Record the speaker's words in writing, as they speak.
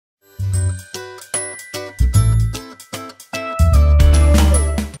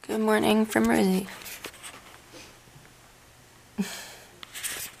morning from Rosie.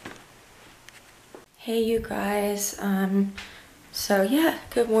 Hey you guys, so yeah,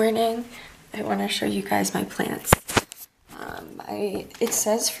 good morning. I want to show you guys my plants. It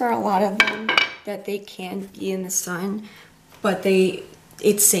says for a lot of them that they can be in the sun, but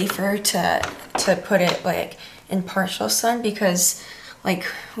it's safer to put it like in partial sun because like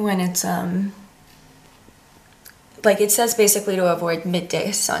when it's like it says basically to avoid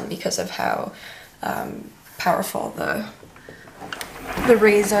midday sun because of how powerful the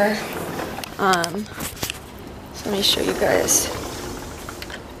rays are. So let me show you guys.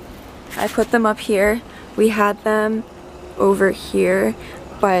 I put them up here. We had them over here,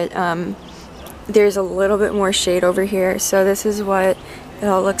 but there's a little bit more shade over here. So this is what it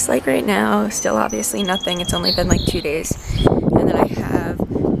all looks like right now. Still obviously nothing. It's only been like 2 days. And then I have,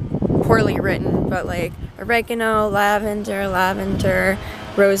 poorly written, but like oregano, lavender,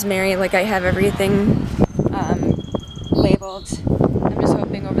 rosemary. Like I have everything labeled. I'm just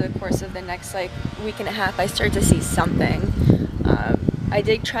hoping over the course of the next like week and a half I start to see something. I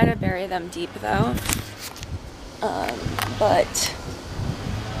did try to bury them deep though, but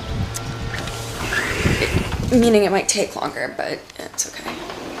meaning it might take longer, but it's okay.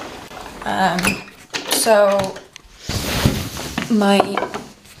 So my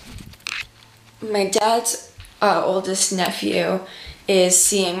dad's oldest nephew is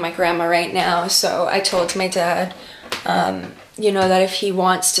seeing my grandma right now, so I told my dad you know, that if he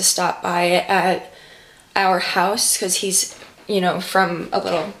wants to stop by at our house, because he's, you know, from a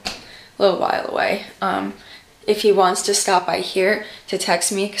little while away, if he wants to stop by here to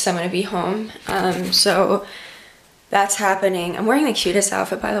text me because I'm going to be home. So that's happening. I'm wearing the cutest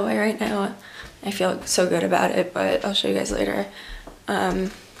outfit, by the way, right now. I feel so good about it, but I'll show you guys later.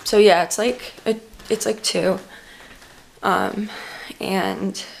 So yeah, it's like 2,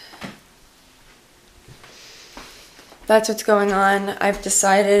 and that's what's going on. I've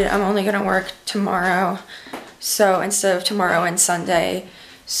decided I'm only gonna work tomorrow, so instead of tomorrow and Sunday.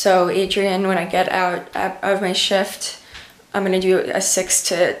 So Adrian, when I get out of my shift, I'm gonna do a 6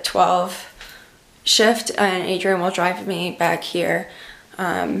 to 12 shift, and Adrian will drive me back here.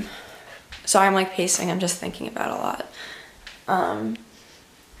 So I'm like pacing. I'm just thinking about a lot.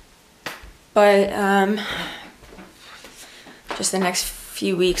 Just the next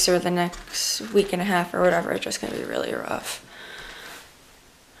few weeks or the next week and a half or whatever are just gonna be really rough.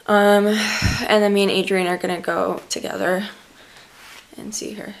 And then me and Adrian are gonna go together and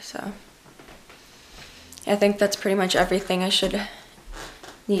see her. So I think that's pretty much everything I should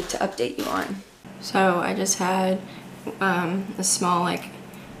need to update you on. So I just had a small like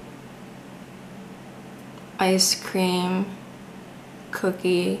ice cream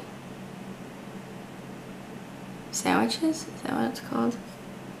cookie sandwiches, is that what it's called?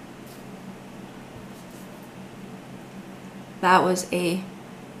 That was a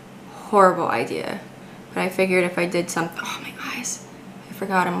horrible idea, but I figured if I did something, oh my eyes, I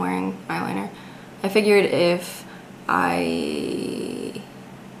forgot I'm wearing eyeliner. I figured if I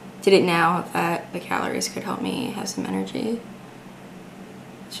did it now that the calories could help me have some energy.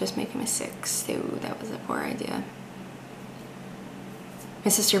 It's just making me sick, so that was a poor idea.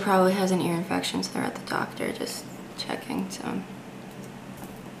 My sister probably has an ear infection, so they're at the doctor just checking, so I'm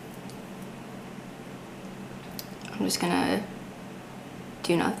just gonna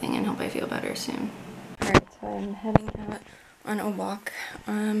do nothing and hope I feel better soon. Alright, so I'm heading out on a walk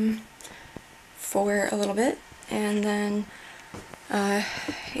for a little bit, and then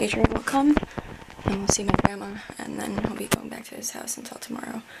Adrian will come and we'll see my grandma, and then he'll be going back to his house until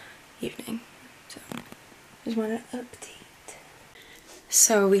tomorrow evening. So just wanted to update.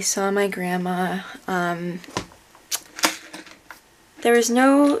 So we saw my grandma. There was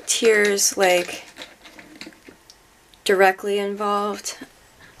no tears like directly involved.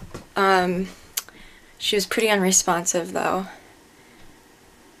 She was pretty unresponsive though.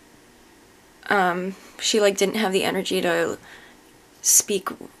 She like didn't have the energy to speak,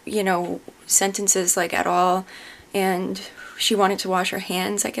 you know, sentences like at all, and she wanted to wash her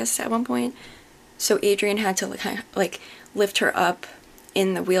hands, I guess, at one point. So Adrian had to like lift her up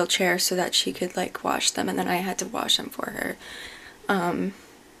in the wheelchair so that she could like wash them, and then I had to wash them for her. And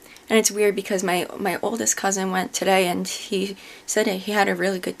it's weird because my oldest cousin went today and he said he had a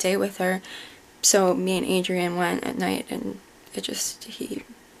really good day with her. So me and Adrian went at night, and it just,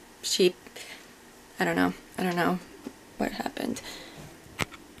 I don't know what happened.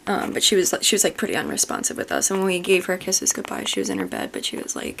 But she was like pretty unresponsive with us, and when we gave her kisses goodbye, she was in her bed, but she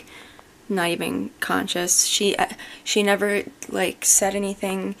was like not even conscious. She never like said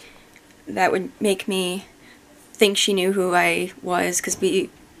anything that would make me think she knew who I was, because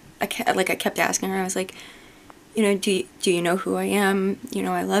I kept asking her. I was like, you know, do you know who I am? You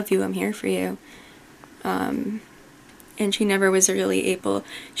know, I love you. I'm here for you. And she never was really able.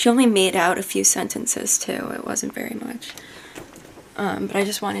 She only made out a few sentences too. It wasn't very much. But I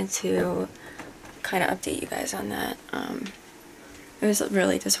just wanted to kind of update you guys on that. It was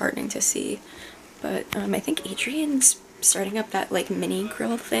really disheartening to see. But I think Adrian's starting up that like mini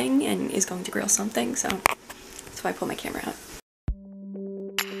grill thing and is going to grill something. So that's why I pulled my camera out.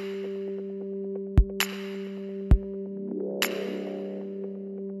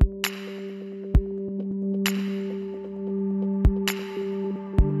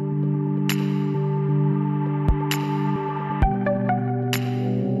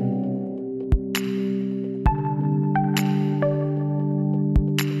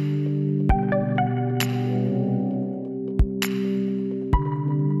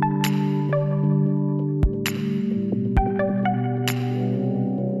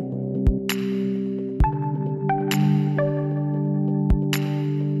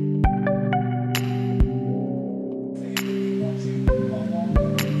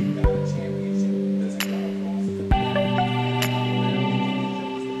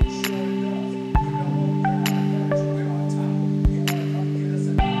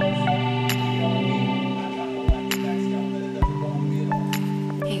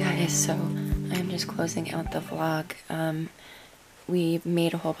 So I'm just closing out the vlog. We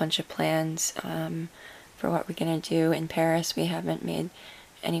made a whole bunch of plans for what we're gonna do in Paris. We haven't made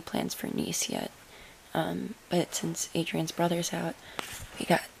any plans for Nice yet, but since Adrian's brother's out, we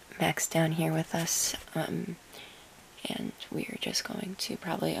got Max down here with us, and we're just going to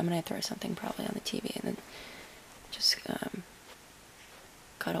I'm gonna throw something probably on the TV and then just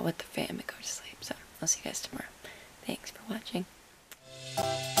cuddle with the fam and go to sleep. So I'll see you guys tomorrow. Thanks for watching.